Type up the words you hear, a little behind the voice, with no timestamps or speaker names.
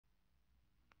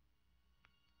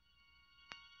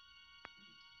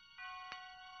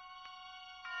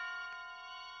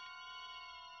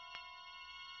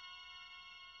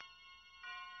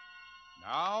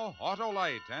Now,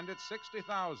 Autolite and its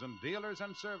 60,000 dealers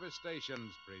and service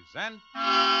stations present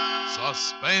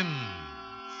Suspense.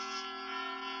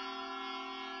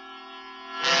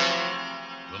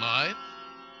 Tonight,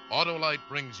 Autolite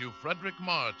brings you Fredric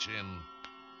March in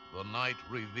The Night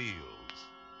Reveals,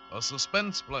 a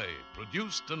suspense play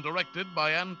produced and directed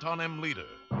by Anton M. Leader.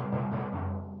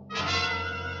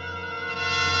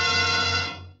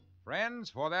 Friends,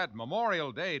 for that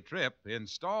Memorial Day trip,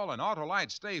 install an Autolite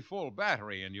Stay Full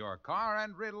battery in your car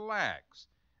and relax.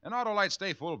 An Autolite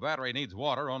Stay Full battery needs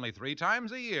water only 3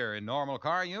 times a year in normal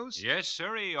car use. Yes,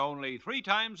 sirree, only 3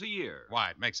 times a year.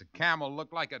 Why, it makes a camel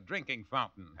look like a drinking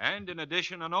fountain. And in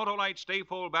addition, an Autolite Stay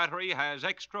Full battery has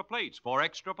extra plates for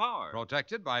extra power.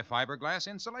 Protected by fiberglass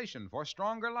insulation for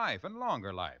stronger life and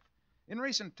longer life. In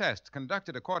recent tests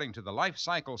conducted according to the life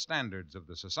cycle standards of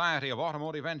the Society of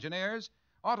Automotive Engineers,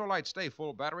 Autolite Stay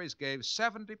Full batteries gave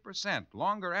 70%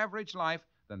 longer average life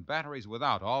than batteries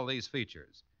without all these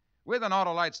features. With an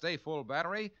Autolite Stay Full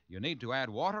battery, you need to add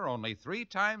water only 3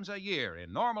 times a year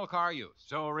in normal car use.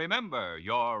 So remember,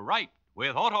 you're right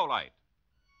with Autolite.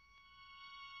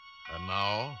 And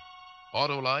now,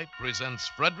 Autolite presents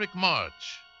Fredric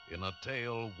March in a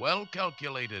tale well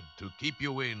calculated to keep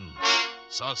you in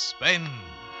suspense.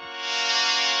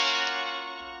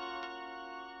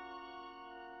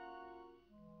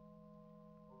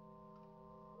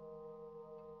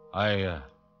 I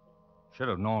should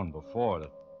have known before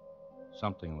that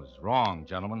something was wrong,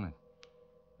 gentlemen.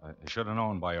 I should have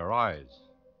known by your eyes.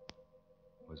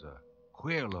 It was a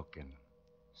queer looking,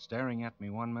 staring at me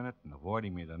one minute and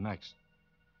avoiding me the next.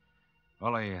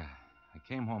 Well, I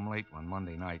came home late one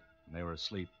Monday night, and they were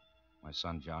asleep. My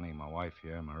son Johnny, my wife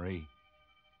here, Marie.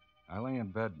 I lay in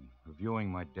bed reviewing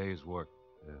my day's work.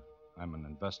 I'm an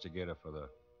investigator for the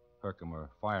Herkimer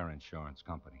Fire Insurance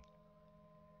Company.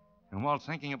 And while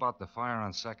thinking about the fire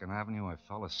on 2nd Avenue, I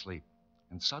fell asleep.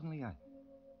 And suddenly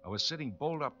I was sitting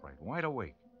bolt upright, wide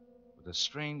awake, with a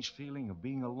strange feeling of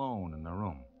being alone in the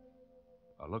room.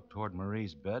 I looked toward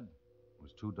Marie's bed. It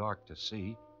was too dark to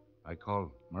see. I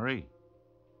called, Marie.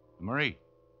 Marie.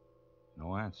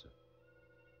 No answer.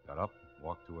 Got up,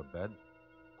 walked to her bed.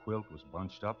 The quilt was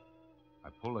bunched up. I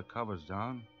pulled the covers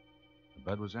down. The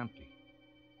bed was empty.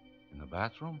 In the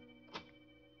bathroom?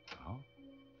 No.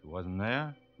 She wasn't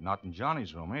there. Not in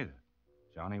Johnny's room either.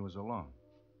 Johnny was alone.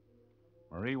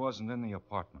 Marie wasn't in the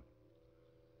apartment.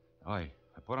 I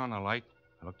put on the light.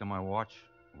 I looked at my watch.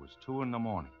 It was 2 in the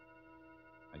morning.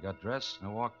 I got dressed and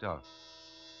I walked out.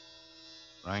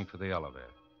 Rang for the elevator.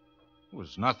 It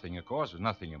was nothing, of course. It was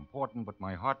nothing important, but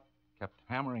my heart kept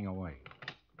hammering away.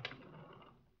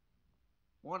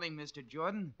 Morning, Mr.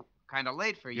 Jordan. Kind of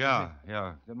late for you.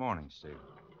 Yeah. Good morning, Steve.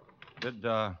 Did,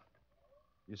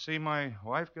 you see my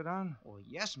wife get on? Well,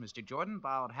 yes, Mr. Jordan.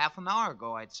 About half an hour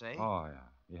ago, I'd say. Oh,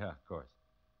 yeah. Yeah, of course.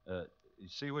 You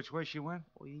see which way she went?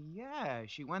 Well, yeah.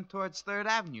 She went towards 3rd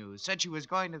Avenue. Said she was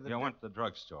going to the... Yeah, went to the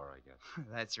drugstore, I guess.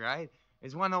 That's right.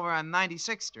 There's one over on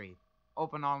 96th Street.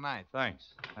 Open all night.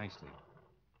 Thanks, Steve.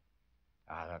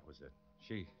 That was it.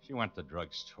 She went to the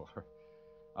drugstore.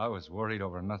 I was worried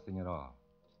over nothing at all.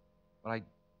 But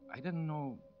I didn't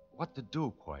know what to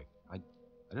do quite.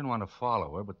 I didn't want to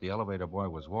follow her, but the elevator boy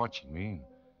was watching me, and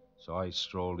so I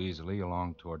strolled easily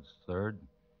along towards 3rd.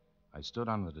 I stood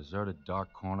on the deserted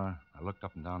dark corner. I looked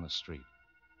up and down the street.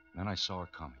 Then I saw her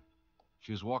coming.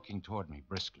 She was walking toward me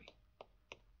briskly.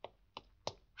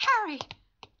 Harry!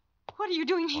 What are you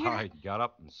doing here? I got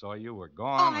up and saw you were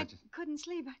gone. I couldn't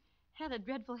sleep. I had a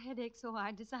dreadful headache, so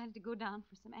I decided to go down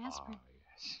for some aspirin. Oh,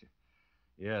 yes.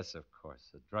 Yes, of course.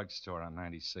 The drugstore on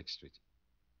 96th Street.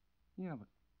 Yeah, but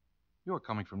you were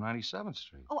coming from 97th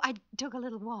Street. Oh, I took a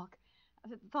little walk. I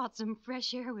thought some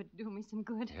fresh air would do me some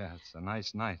good. Yeah, it's a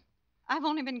nice night. I've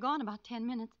only been gone about 10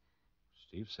 minutes.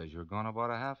 Steve says you were gone about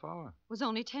a half hour. It was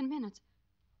only 10 minutes.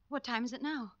 What time is it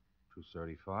now?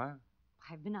 2:35.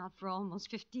 I've been out for almost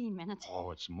 15 minutes.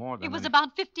 Oh, it's more than... It was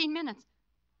about 15 minutes.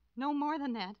 No more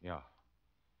than that. Yeah,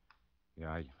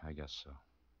 I guess so.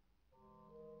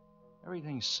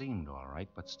 Everything seemed all right,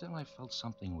 but still I felt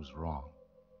something was wrong.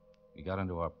 We got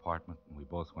into our apartment, and we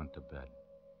both went to bed.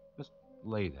 Just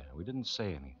lay there. We didn't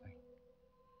say anything.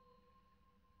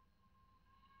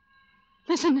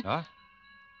 Listen. Huh?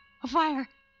 A fire.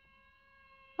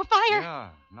 A fire. Yeah,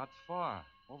 not far.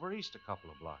 Over east a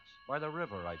couple of blocks. By the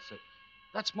river, I'd say.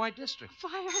 That's my district.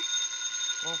 Fire.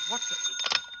 Well, what the...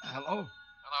 Hello?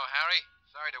 Hello, Harry.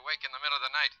 Sorry to wake in the middle of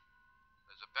the night.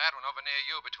 There's a bad one over near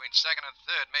you between 2nd and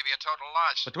 3rd, maybe a total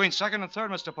loss. Between 2nd and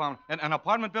 3rd, Mr. Palmer. An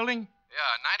apartment building?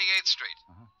 Yeah, 98th Street.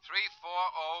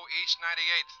 340 East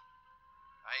 98th.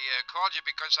 I called you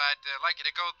because I'd like you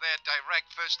to go there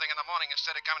direct first thing in the morning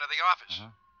instead of coming to the office.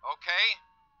 Uh-huh. Okay?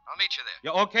 I'll meet you there.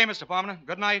 Yeah, okay, Mr. Palmer.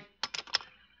 Good night.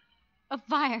 A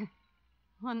fire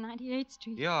on 98th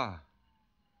Street. Yeah.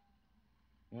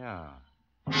 Yeah.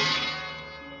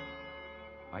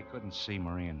 I couldn't see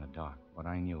Marie in the dark, but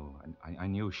I knew. I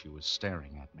knew she was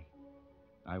staring at me.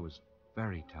 I was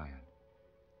very tired.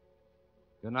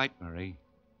 Good night, Marie.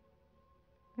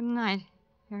 Good night,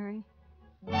 Harry.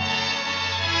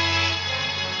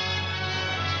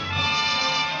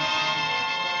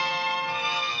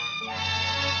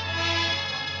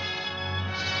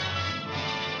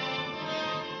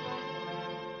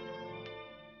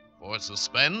 For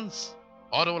Suspense,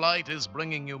 Autolite is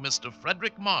bringing you Mr.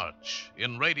 Fredric March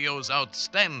in radio's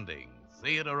outstanding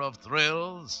theater of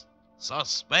thrills,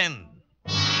 Suspense.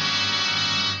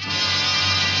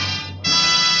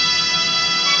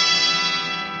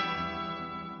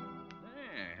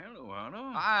 Hello,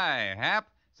 Otto. Hi, Hap.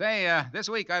 Say, this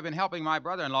week I've been helping my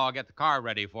brother-in-law get the car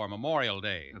ready for Memorial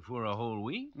Day. For a whole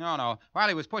week? No. While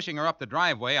he was pushing her up the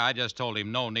driveway, I just told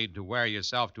him no need to wear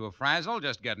yourself to a frazzle.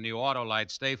 Just get a new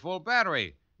Autolite Stay Full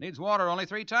battery. Needs water only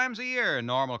 3 times a year in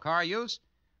normal car use.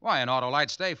 Why, an Autolite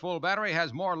Stay Full battery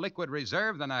has more liquid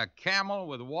reserve than a camel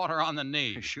with water on the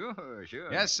knee. Sure.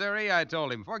 Yes, sirree, I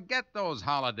told him. Forget those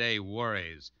holiday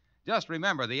worries. Just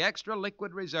remember, the extra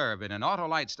liquid reserve in an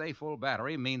Autolite Stay Full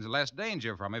battery means less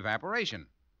danger from evaporation.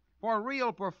 For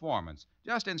real performance,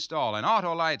 just install an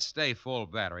Autolite Stay Full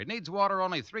battery. It needs water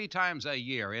only 3 times a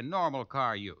year in normal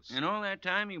car use. And all that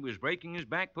time he was breaking his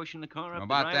back, pushing the car up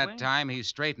About the driveway? that time, he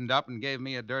straightened up and gave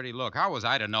me a dirty look. How was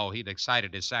I to know he'd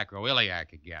excited his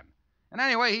sacroiliac again? And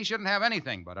anyway, he shouldn't have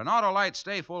anything but an Autolite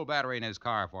Stay Full battery in his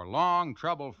car for long,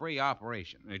 trouble-free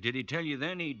operation. Did he tell you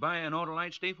then he'd buy an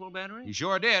Autolite Stay Full battery? He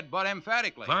sure did, but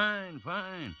emphatically. Fine.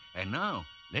 And now,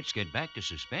 let's get back to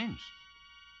Suspense.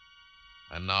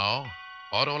 And now,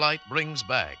 Autolite brings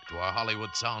back to our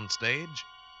Hollywood soundstage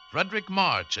Fredric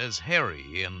March as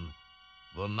Harry in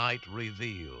The Night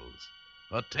Reveals,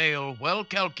 a tale well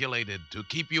calculated to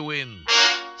keep you in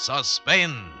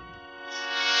suspense.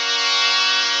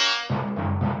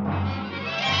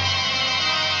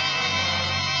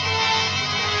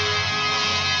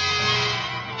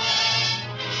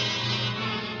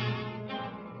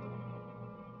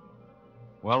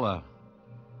 Well,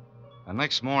 the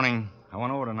next morning, I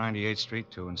went over to 98th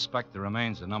Street to inspect the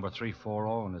remains of number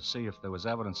 340 and to see if there was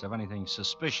evidence of anything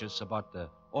suspicious about the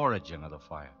origin of the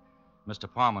fire. Mr.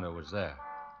 Palmer was there.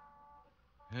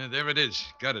 There it is.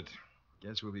 Got it.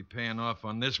 Guess we'll be paying off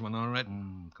on this one, all right.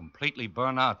 Completely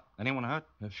burned out. Anyone hurt?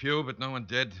 A few, but no one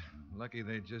dead. Lucky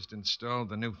they just installed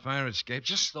the new fire escape.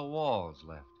 Just the walls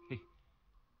left.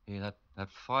 Hey, that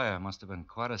fire must have been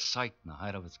quite a sight in the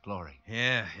height of its glory.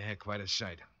 Yeah, quite a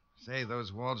sight. Say,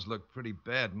 those walls look pretty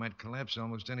bad. Might collapse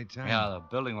almost any time. Yeah, the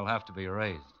building will have to be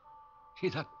raised. Gee,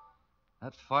 that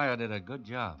fire did a good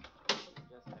job.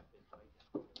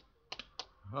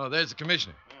 Oh, there's the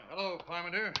commissioner. Hello,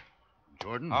 Parmenter.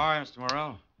 Jordan? Hi, Mr.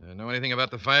 Morrell. Know anything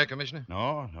about the fire, Commissioner?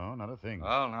 No, not a thing.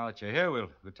 Well, now that you're here, we'll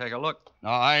take a look. No,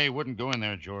 I wouldn't go in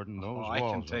there, Jordan. Those I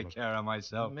walls can take care of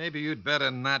myself. Maybe you'd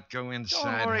better not go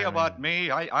inside. Don't worry Harry. about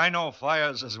me. I know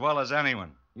fires as well as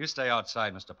anyone. You stay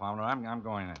outside, Mr. Palmer. I'm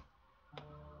going in.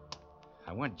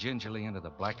 I went gingerly into the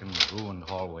blackened, ruined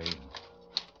hallway,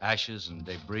 ashes and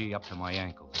debris up to my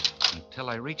ankles, until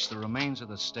I reached the remains of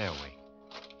the stairway.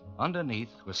 Underneath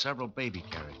were several baby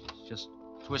carriages, just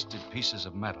twisted pieces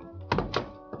of metal.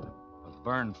 A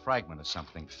burned fragment of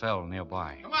something fell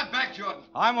nearby. Come on back, Jordan.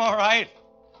 I'm all right.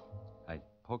 I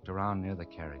poked around near the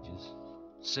carriages,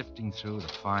 sifting through the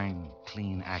fine,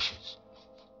 clean ashes.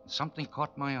 Something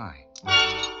caught my eye. It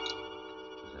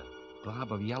was a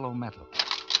glob of yellow metal.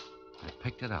 I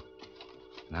picked it up,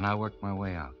 and then I worked my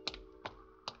way out.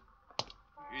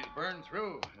 She's burned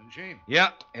through, isn't she?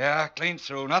 Yeah, clean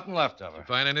through. Nothing left of her. Did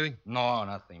you find anything? No,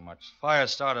 nothing much. Fire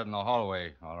started in the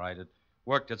hallway, all right. It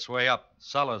worked its way up.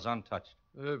 Cellar's untouched.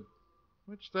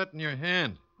 What's that in your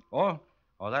hand? Oh,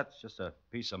 that's just a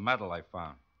piece of metal I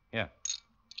found. Here.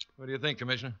 What do you think,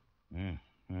 Commissioner? Yeah,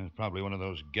 it's probably one of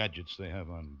those gadgets they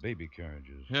have on baby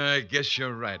carriages. I guess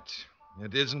you're right.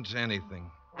 It isn't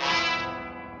anything.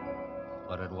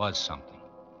 But it was something.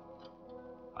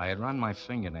 I had run my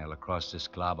fingernail across this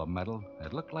glob of metal.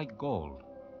 It looked like gold.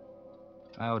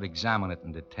 I would examine it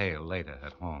in detail later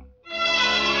at home.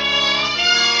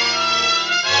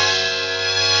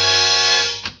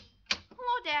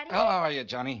 Hello, Daddy. How are you,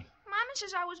 Johnny? Mama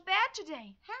says I was bad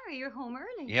today. Harry, you're home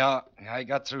early. Yeah, I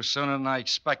got through sooner than I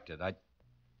expected.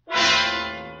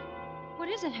 What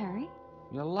is it, Harry?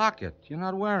 Your locket. You're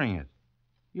not wearing it.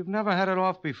 You've never had it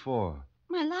off before.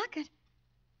 My locket.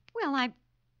 Well,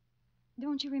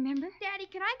 don't you remember? Daddy,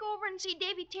 can I go over and see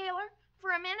Davy Taylor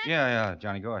for a minute? Yeah,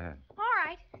 Johnny, go ahead. All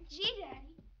right. Gee,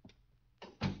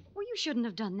 Daddy. Well, you shouldn't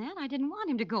have done that. I didn't want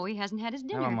him to go. He hasn't had his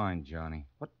dinner. Never mind, Johnny.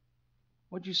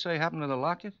 What'd you say happened to the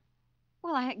locket?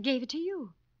 Well, I gave it to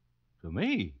you. To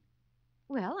me?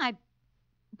 Well, I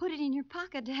put it in your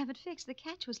pocket to have it fixed. The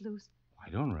catch was loose. I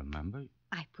don't remember.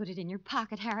 I put it in your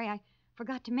pocket, Harry. I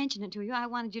forgot to mention it to you. I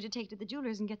wanted you to take it to the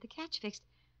jeweler's and get the catch fixed.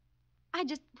 I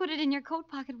just put it in your coat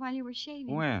pocket while you were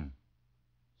shaving. When?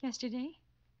 Yesterday?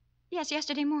 Yes,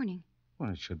 yesterday morning.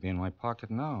 Well, it should be in my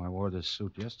pocket now. I wore this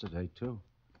suit yesterday, too.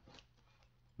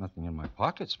 Nothing in my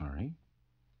pockets, Marie.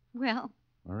 Well...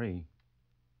 Marie.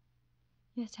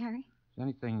 Yes, Harry? Is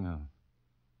anything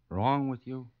wrong with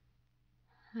you?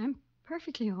 I'm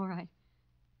perfectly all right.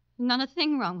 Not a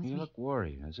thing wrong with me. You look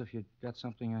worried, as if you'd got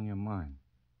something on your mind.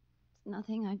 It's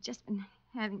nothing. I've just been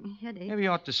having a headache. Maybe you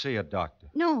ought to see a doctor.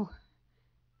 No.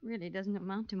 Really doesn't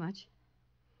amount to much.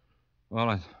 Well,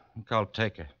 I think I'll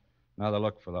take another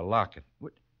look for the locket.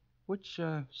 Which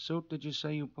suit did you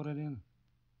say you put it in?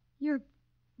 Your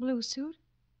blue suit?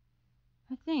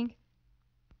 I think.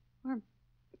 Or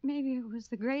maybe it was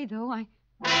the gray, though. I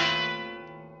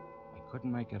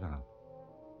couldn't make it out.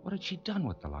 What had she done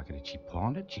with the locket? Had she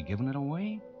pawned it? She given it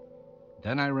away?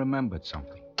 Then I remembered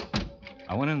something.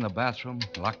 I went in the bathroom,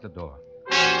 locked the door.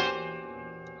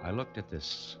 I looked at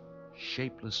this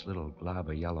shapeless little glob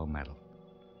of yellow metal.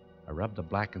 I rubbed the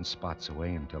blackened spots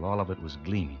away until all of it was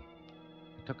gleaming.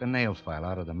 I took a nail file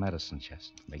out of the medicine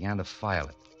chest and began to file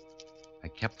it. I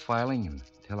kept filing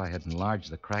until I had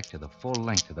enlarged the crack to the full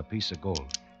length of the piece of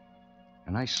gold.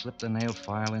 And I slipped the nail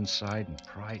file inside and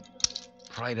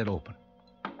pried it open.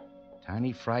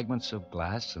 Tiny fragments of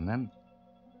glass, and then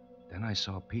I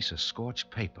saw a piece of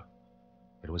scorched paper.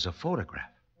 It was a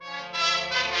photograph.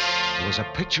 It was a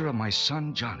picture of my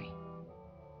son, Johnny.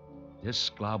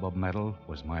 This glob of metal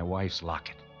was my wife's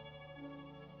locket.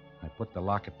 I put the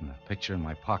locket and the picture in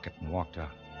my pocket and walked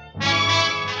out.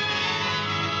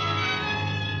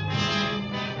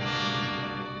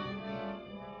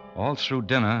 All through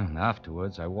dinner and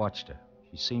afterwards, I watched her.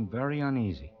 She seemed very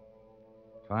uneasy.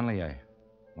 Finally, I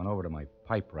went over to my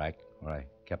pipe rack, where I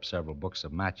kept several books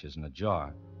of matches in a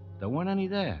jar. There weren't any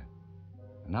there.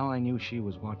 And now I knew she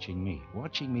was watching me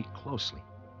closely.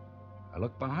 I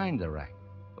looked behind the rack.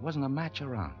 There wasn't a match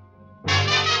around. What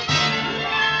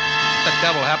the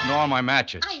devil happened to all my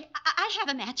matches? I have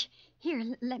a match. Here,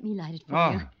 let me light it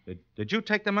for you. Did you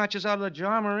take the matches out of the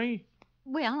jar, Marie?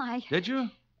 Well, Did you?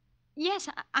 Yes,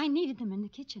 I needed them in the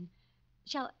kitchen.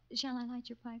 Shall I light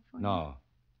your pipe for you? No,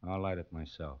 I'll light it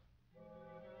myself.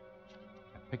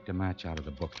 I picked a match out of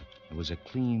the booklet. It was a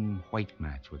clean white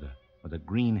match with a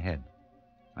green head.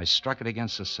 I struck it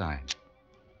against the side.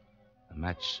 The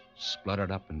match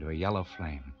spluttered up into a yellow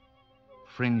flame,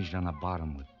 fringed on the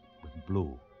bottom with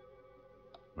blue.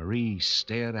 Marie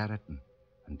stared at it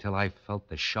until I felt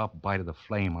the sharp bite of the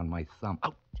flame on my thumb.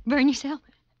 Out! Burn yourself?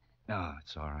 No,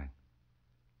 it's all right.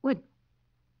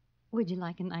 Would you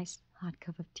like a nice hot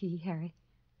cup of tea, Harry?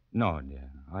 No, dear,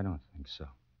 I don't think so.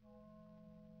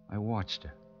 I watched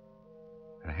her.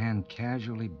 Her hand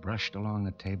casually brushed along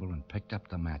the table and picked up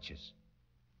the matches.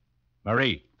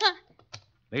 Marie! Huh?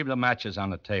 Leave the matches on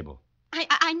the table.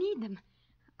 I need them.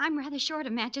 I'm rather short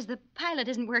of matches. The pilot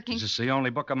isn't working. Is this the only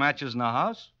book of matches in the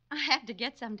house? I have to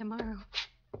get some tomorrow.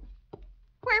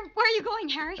 Where are you going,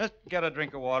 Harry? Just get a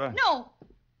drink of water. No,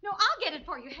 I'll get it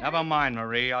for you, Harry. Never mind,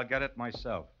 Marie. I'll get it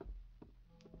myself.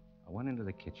 I went into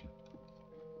the kitchen.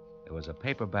 There was a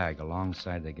paper bag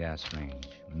alongside the gas range.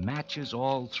 Matches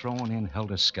all thrown in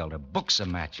helter-skelter. Books of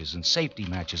matches and safety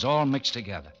matches all mixed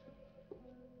together.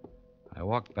 I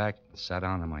walked back and sat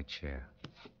down in my chair.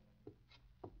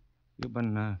 You've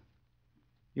been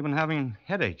having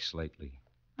headaches lately.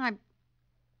 I'm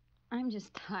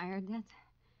just tired.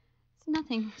 It's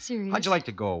nothing serious. How'd you like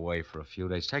to go away for a few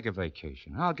days? Take a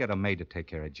vacation. I'll get a maid to take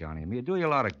care of Johnny and me. It'll do you a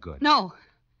lot of good. No,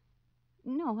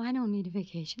 I don't need a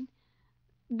vacation.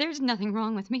 There's nothing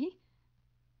wrong with me.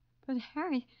 But,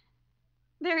 Harry,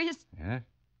 there is... Yeah?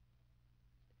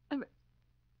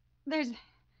 There's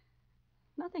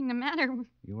nothing the matter.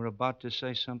 You were about to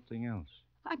say something else.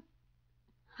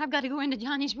 I've got to go into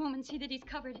Johnny's room and see that he's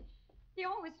covered. He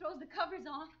always throws the covers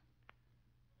off.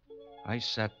 I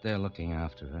sat there looking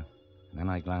after her, and then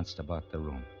I glanced about the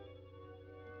room.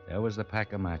 There was the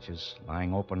pack of matches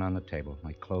lying open on the table.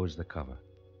 I closed the cover.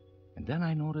 And then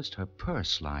I noticed her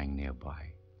purse lying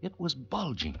nearby. It was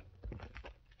bulging.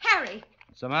 Harry!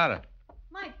 What's the matter?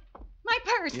 My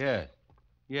purse!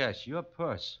 Yes, your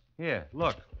purse. Here,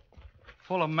 look.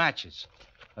 Full of matches.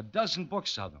 A dozen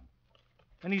books of them.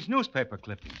 And these newspaper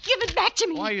clippings. Give it back to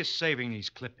me. Why are you saving these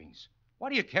clippings? Why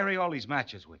do you carry all these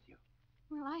matches with you?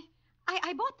 Well,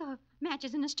 I bought the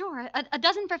matches in the store, a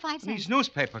dozen for 5 And cents. these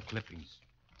newspaper clippings.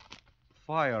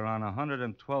 Fire on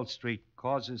 112th Street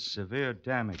causes severe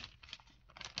damage.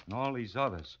 And all these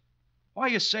others. Why are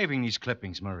you saving these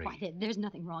clippings, Marie? Why, there's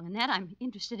nothing wrong in that. I'm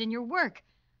interested in your work.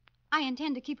 I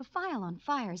intend to keep a file on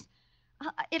fires.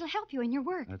 It'll help you in your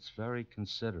work. That's very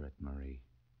considerate, Marie.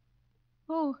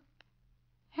 Oh,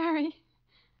 Harry,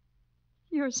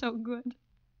 you're so good.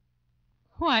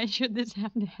 Why should this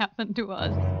have to happen to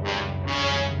us?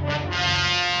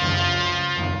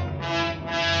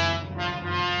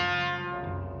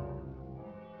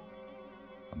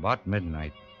 About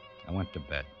midnight, I went to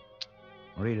bed.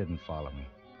 Marie didn't follow me.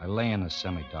 I lay in the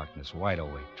semi-darkness, wide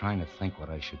awake, trying to think what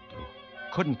I should do.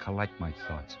 Couldn't collect my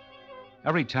thoughts.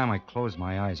 Every time I closed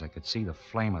my eyes, I could see the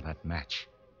flame of that match,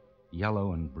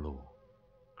 yellow and blue,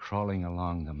 crawling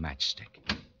along the matchstick.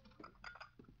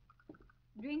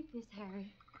 Drink this,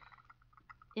 Harry.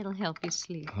 It'll help you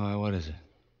sleep. Oh, what is it?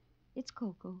 It's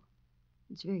cocoa.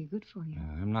 It's very good for you.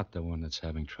 I'm not the one that's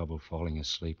having trouble falling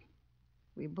asleep.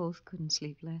 We both couldn't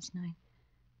sleep last night.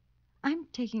 I'm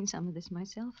taking some of this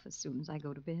myself as soon as I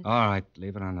go to bed. All right,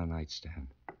 leave it on the nightstand.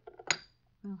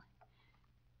 Well,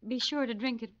 be sure to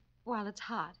drink it while it's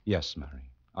hot. Yes,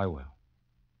 Mary, I will.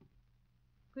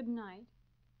 Good night,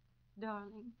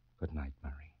 darling. Good night,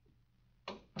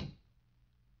 Mary.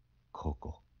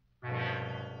 Cocoa.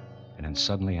 And then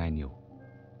suddenly I knew.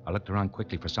 I looked around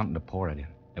quickly for something to pour it in.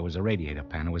 There was a radiator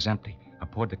pan. It was empty. I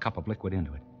poured the cup of liquid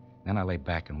into it. Then I lay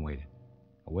back and waited.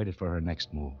 I waited for her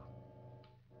next move.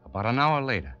 About an hour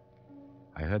later,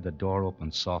 I heard the door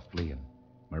open softly and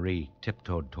Marie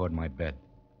tiptoed toward my bed.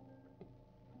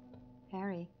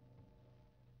 Harry.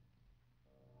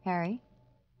 Harry?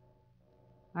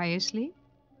 Are you asleep?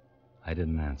 I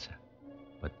didn't answer,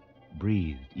 but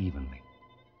breathed evenly.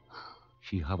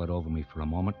 She hovered over me for a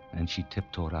moment, and she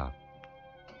tiptoed out,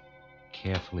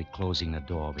 carefully closing the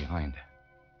door behind her.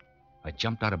 I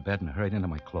jumped out of bed and hurried into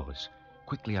my clothes.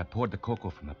 Quickly, I poured the cocoa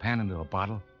from the pan into a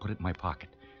bottle, put it in my pocket.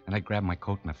 Then I grabbed my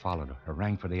coat and I followed her. I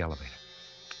rang for the elevator.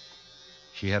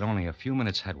 She had only a few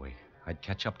minutes headway. I'd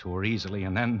catch up to her easily,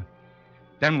 and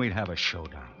then we'd have a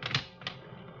showdown.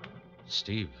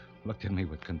 Steve looked at me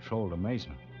with controlled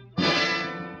amazement.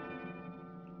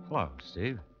 Hello,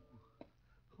 Steve.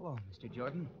 Hello, Mr.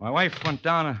 Jordan. My wife went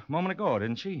down a moment ago,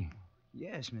 didn't she?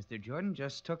 Yes, Mr. Jordan,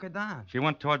 just took her down. She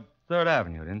went toward 3rd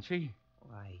Avenue, didn't she?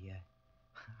 Why,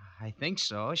 I think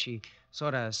so. She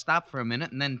sort of stopped for a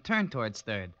minute and then turned towards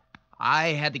 3rd. I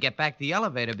had to get back to the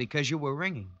elevator because you were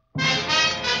ringing.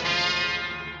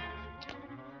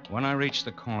 When I reached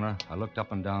the corner, I looked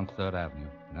up and down 3rd Avenue,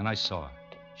 and then I saw her.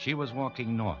 She was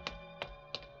walking north.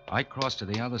 I crossed to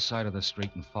the other side of the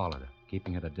street and followed her,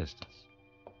 keeping at a distance.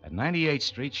 At 98th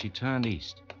Street, she turned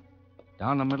east.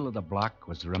 Down the middle of the block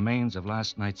was the remains of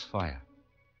last night's fire.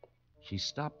 She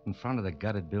stopped in front of the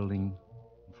gutted building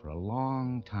and for a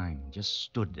long time just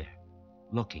stood there,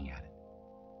 looking at it.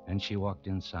 Then she walked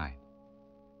inside.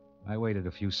 I waited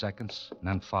a few seconds and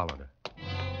then followed her.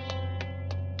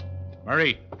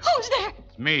 Marie. Who's there?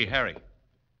 It's me, Harry.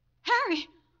 Harry!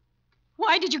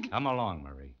 Why did you... Come along,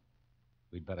 Marie.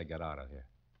 We'd better get out of here.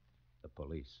 The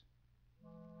police.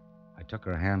 I took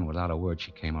her hand. Without a word,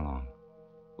 she came along.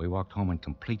 We walked home in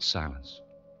complete silence.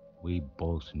 We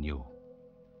both knew.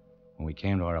 When we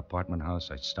came to our apartment house,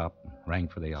 I stopped and rang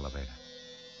for the elevator.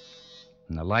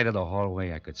 In the light of the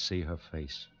hallway, I could see her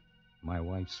face. My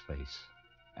wife's face.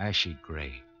 Ashy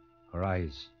gray. Her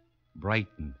eyes bright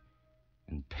and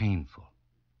painful.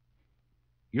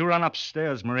 You run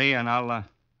upstairs, Marie, and I'll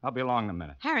be along in a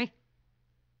minute. Harry,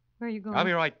 where are you going? I'll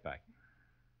be right back.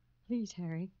 Please,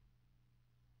 Harry.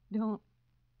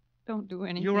 Don't do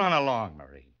anything. You run along,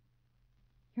 Marie.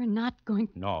 You're not going...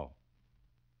 No.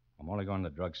 I'm only going to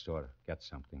the drugstore to get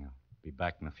something. I'll be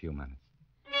back in a few minutes.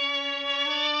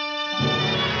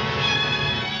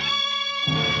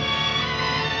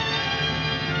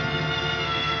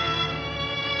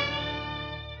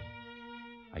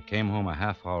 I came home a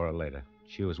half hour later.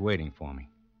 She was waiting for me.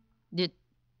 Did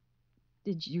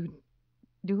you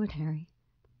do it, Harry?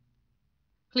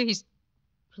 Please,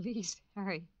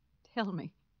 Harry, tell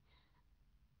me.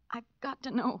 I've got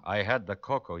to know. I had the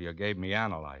cocoa you gave me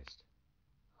analyzed.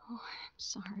 Oh, I'm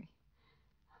sorry.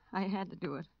 I had to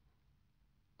do it.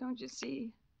 Don't you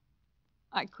see?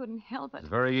 I couldn't help it. It's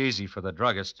very easy for the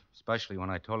druggist, especially when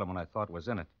I told him what I thought was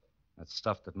in it. That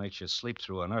stuff that makes you sleep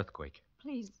through an earthquake.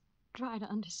 Please try to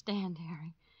understand,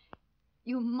 Harry.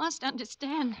 You must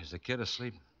understand. Is the kid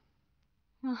asleep?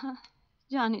 Uh-huh.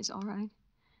 Johnny's all right.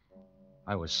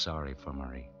 I was sorry for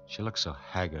Marie. She looked so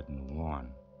haggard and worn.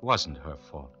 It wasn't her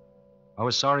fault. I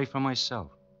was sorry for myself.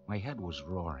 My head was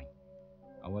roaring.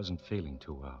 I wasn't feeling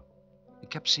too well. I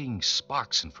kept seeing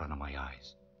sparks in front of my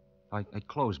eyes. I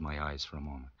closed my eyes for a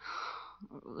moment.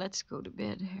 Let's go to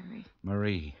bed, Harry.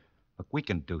 Marie, look, we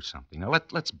can do something. Now,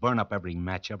 let's burn up every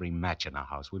match in the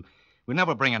house. We'll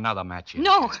never bring another match in.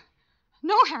 No.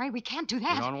 No, Harry, we can't do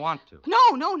that. You don't want to.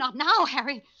 No, not now,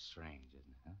 Harry. Strange, isn't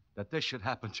it? Huh? That this should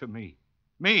happen to me.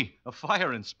 Me, a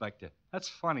fire inspector. That's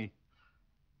funny.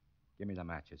 Give me the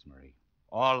matches, Marie.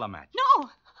 All the matches. No,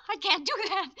 I can't do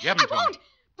that. Give them I won't.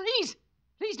 Please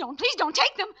don't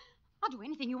take them. I'll do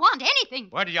anything you want, anything.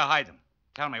 Where did you hide them?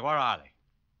 Tell me, where are they?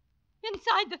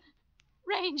 Inside the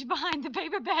range behind the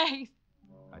paper bags.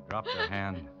 I dropped her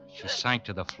hand. She sank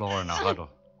to the floor in a huddle,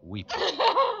 weeping.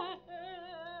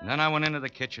 And then I went into the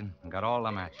kitchen and got all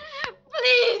the matches.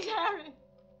 Please, Harry.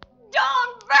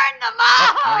 Don't burn them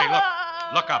up. Look, Marie,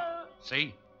 look up.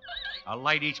 See? I'll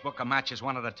light each book of matches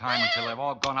one at a time until they've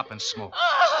all gone up in smoke.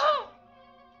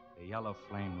 The yellow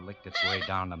flame licked its way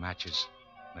down the matches.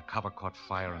 The cover caught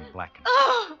fire and blackened.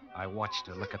 I watched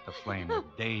her look at the flame with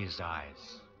dazed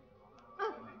eyes.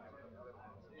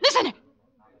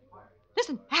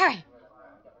 Listen, Harry.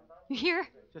 You hear?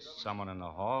 Just someone in the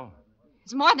hall.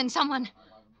 It's more than someone.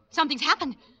 Something's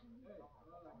happened.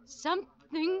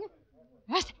 Something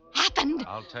has happened.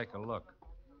 I'll take a look.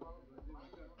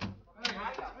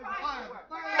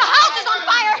 The house is on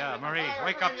fire! Yeah, Marie,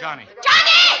 wake up Johnny.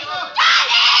 Johnny!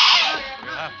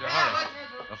 You'll have to hurry.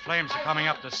 The flames are coming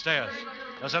up the stairs.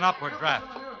 There's an upward draft.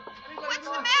 What's the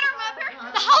matter, Mother?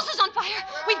 The house is on fire.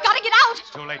 We've got to get out.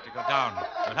 It's too late to go down.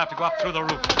 We'll have to go up through the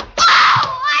roof. Oh,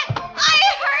 I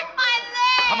hurt my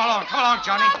leg. Come along,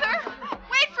 Johnny. Mother,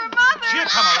 wait for Mother.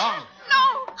 She'll come along. No,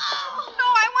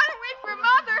 I want to wait for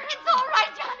Mother. It's all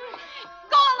right, Johnny.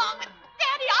 Go along with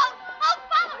Daddy. I'll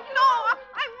follow you. No,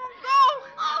 I won't go.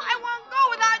 I won't go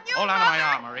without you, Hold on to my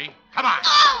arm, Marie. Come on.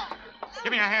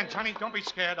 Give me a hand, Johnny. Don't be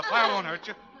scared. The fire won't hurt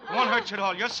you. It won't hurt you at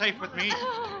all. You're safe with me.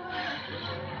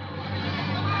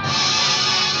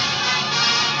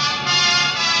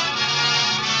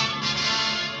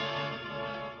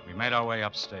 We made our way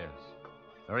upstairs.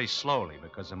 Very slowly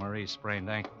because of Marie's sprained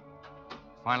ankle.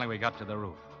 Finally, we got to the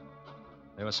roof.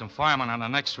 There were some firemen on the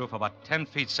next roof. About 10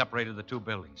 feet separated the two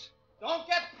buildings. Don't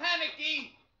get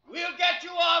panicky. We'll get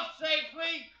you off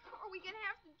safely. Are we going to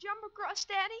have to jump across,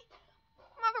 Daddy?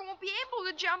 Mother won't be able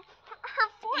to jump. Her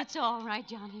foot. It's all right,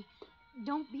 Johnny.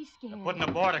 Don't be scared. They're putting a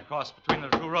board across between the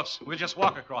two roofs. We'll just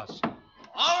walk across.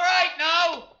 All right,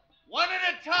 now. One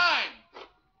at a time.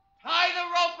 Tie the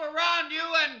rope around you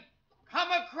and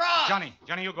come across. Johnny,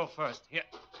 you go first. Here.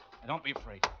 Now, don't be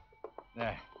afraid.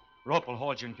 There. Rope will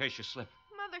hold you in case you slip.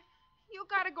 Mother, you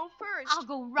got to go first. I'll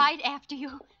go right after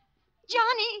you.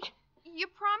 Johnny! You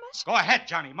promise? Go ahead,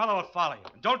 Johnny. Mother will follow you.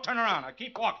 And don't turn around. Now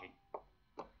keep walking.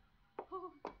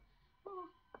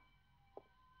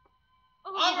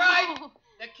 All right.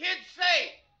 The kid's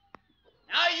safe.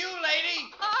 Now you,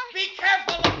 lady. Be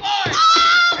careful, the board.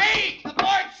 Hey, the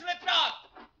board slipped off.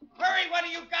 Hurry, one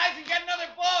of you guys, and get another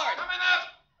board. Coming up.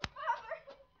 Mother,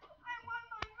 I want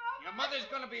my mother. Your mother's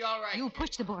going to be all right. You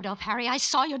pushed the board off, Harry. I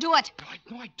saw you do it.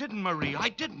 No, I didn't, Marie. I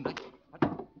didn't.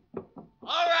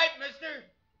 All right, mister.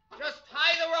 Just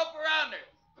tie the rope around her.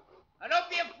 Now, don't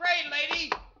be afraid, lady.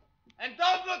 And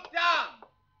don't look down.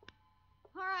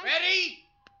 All right. Ready?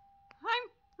 I'm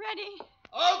ready.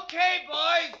 Okay,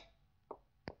 boys.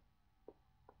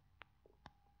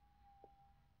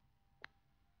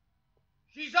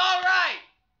 She's all right.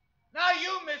 Now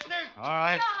you, mister. All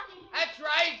right. Johnny. That's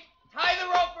right. Tie the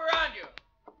rope around you.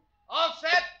 All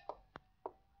set?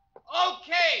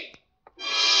 Okay.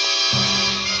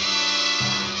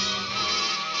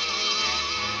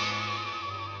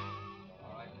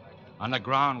 On the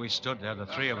ground, we stood there, the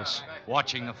three of us,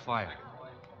 watching the fire.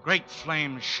 Great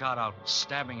flames shot out,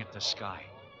 stabbing at the sky.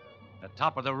 The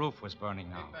top of the roof was burning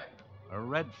now. A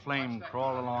red flame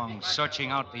crawled along, searching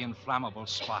out the inflammable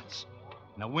spots.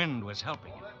 And the wind was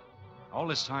helping it. All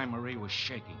this time, Marie was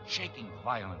shaking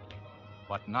violently,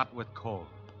 but not with cold.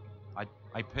 I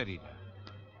pitied her.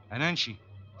 And then she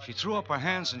threw up her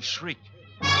hands and shrieked.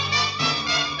 Harry!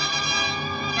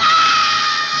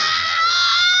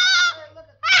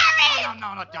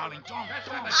 No, darling, don't. I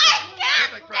can't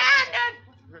stand it!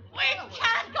 We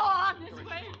can't go on this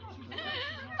way.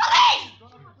 Police!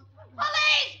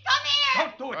 Police, come here!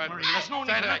 Don't do it, Marie. There's no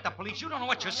need to let the police. You don't know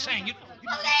what you're saying.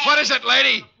 Police! What is it,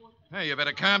 lady? Hey, you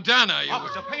better calm down now.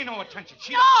 Officer, pay no attention.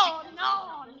 No,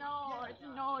 it's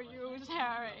no use,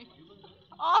 Harry.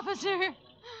 Officer,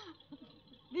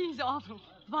 these awful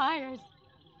fires,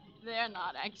 they're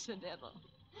not accidental.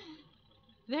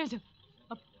 There's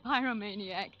a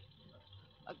pyromaniac,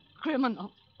 a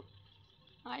criminal.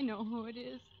 I know who it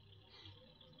is.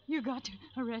 You got to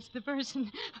arrest the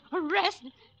person. Arrest,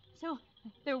 so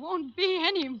there won't be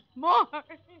any more.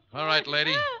 All right,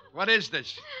 lady. What is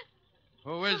this?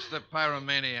 Who is the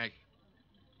pyromaniac?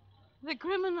 The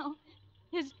criminal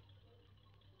is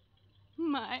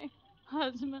my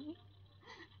husband,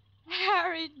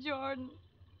 Harry Jordan.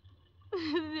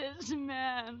 This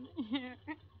man here.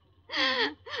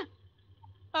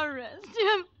 Arrest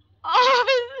him,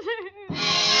 officer.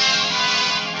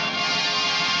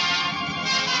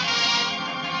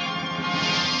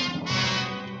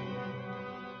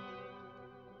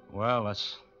 Well,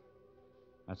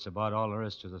 that's about all there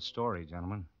is to the story,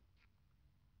 gentlemen.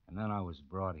 And then I was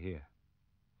brought here.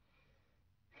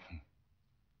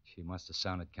 She must have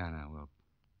sounded kind of, well,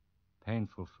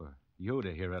 painful for you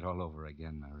to hear it all over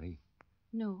again, Marie.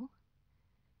 No,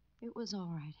 it was all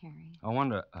right, Harry. I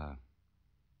wonder,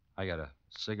 I got a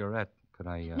cigarette. Could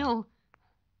I, No,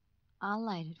 I'll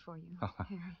light it for you,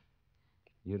 Harry.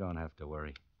 You don't have to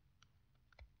worry.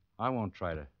 I won't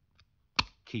try to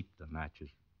keep the matches.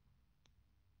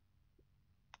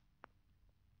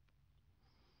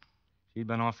 She'd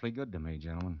been awfully good to me,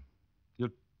 gentlemen. You'll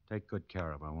take good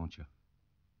care of her, won't you?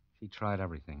 She tried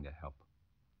everything to help.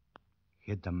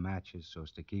 Hid the matches so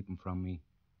as to keep them from me.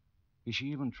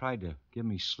 She even tried to give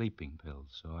me sleeping pills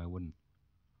so I wouldn't.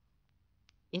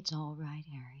 It's all right,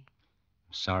 Harry.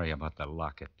 I'm sorry about the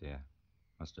locket there.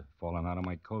 Must have fallen out of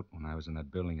my coat when I was in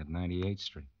that building at 98th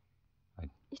Street.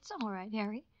 It's all right,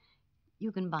 Harry.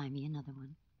 You can buy me another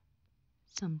one.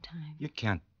 Sometime. You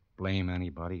can't blame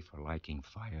anybody for liking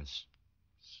fires.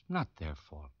 It's not their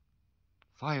fault.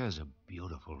 Fires are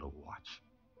beautiful to watch.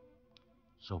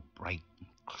 So bright and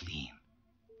clean.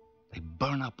 They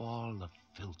burn up all the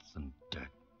filth and dirt.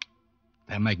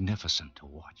 They're magnificent to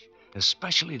watch,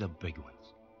 especially the big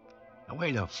ones. The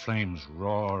way the flames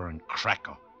roar and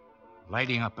crackle,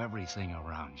 lighting up everything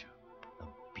around you. The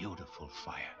beautiful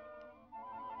fire.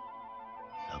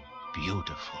 The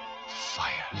beautiful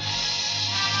fire.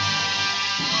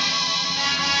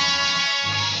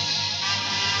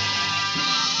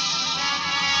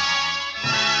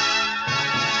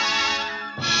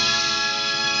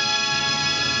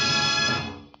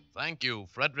 Thank you,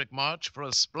 Fredric March, for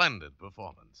a splendid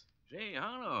performance. Say,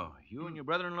 Harlow, you and your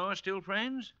brother-in-law still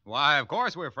friends? Why, of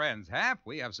course we're friends, Hap.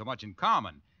 We have so much in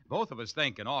common. Both of us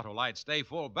think an Autolite Stay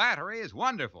Full battery is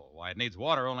wonderful. Why, it needs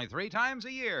water only 3 times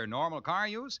a year, normal car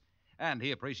use. And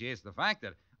he appreciates the fact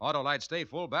that Autolite Stay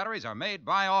Full batteries are made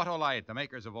by Autolite, the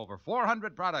makers of over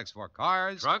 400 products for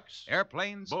cars, Trucks,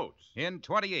 airplanes, boats. in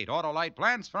 28 Autolite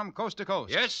plants from coast to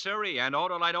coast. Yes, sirree. And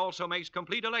Autolite also makes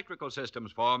complete electrical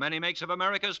systems for many makes of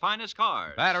America's finest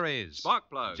cars. Batteries,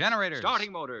 Spark plugs, generators,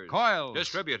 starting motors, coils,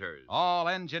 distributors. all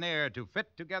engineered to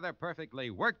fit together perfectly,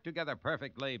 work together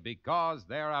perfectly, because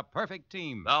they're a perfect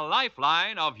team. The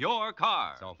lifeline of your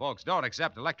car. So, folks, don't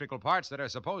accept electrical parts that are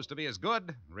supposed to be as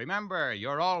good. Remember,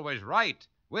 you're always right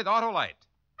with Autolite.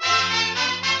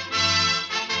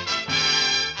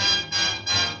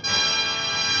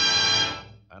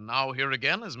 And now here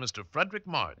again is Mr. Fredric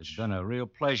March. It's been a real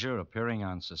pleasure appearing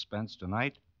on Suspense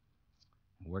tonight,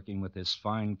 working with this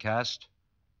fine cast,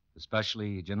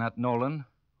 especially Jeanette Nolan,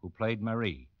 who played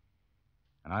Marie.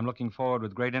 And I'm looking forward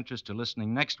with great interest to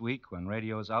listening next week when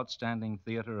radio's outstanding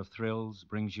theater of thrills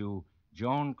brings you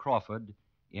Joan Crawford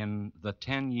in The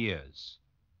 10 Years.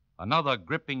 Another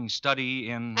gripping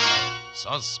study in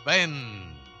Suspense.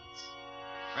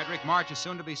 Fredric March is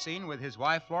soon to be seen with his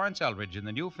wife, Florence Eldridge, in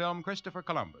the new film Christopher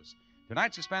Columbus.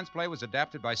 Tonight's suspense play was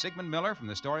adapted by Sigmund Miller from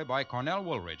the story by Cornell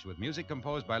Woolrich, with music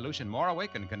composed by Lucien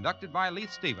Morawick and conducted by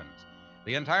Leith Stevens.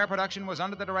 The entire production was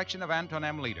under the direction of Anton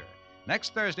M. Leader.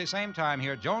 Next Thursday, same time,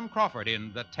 hear Joan Crawford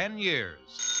in The 10 Years.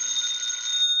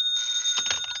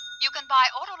 You can buy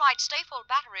Autolite Stay Full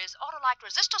batteries, Autolite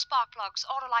resistor spark plugs,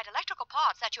 Autolite electrical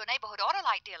parts at your neighborhood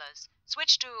Autolite dealers.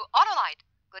 Switch to Autolite.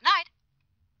 Good night.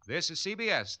 This is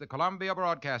CBS, the Columbia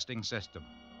Broadcasting System.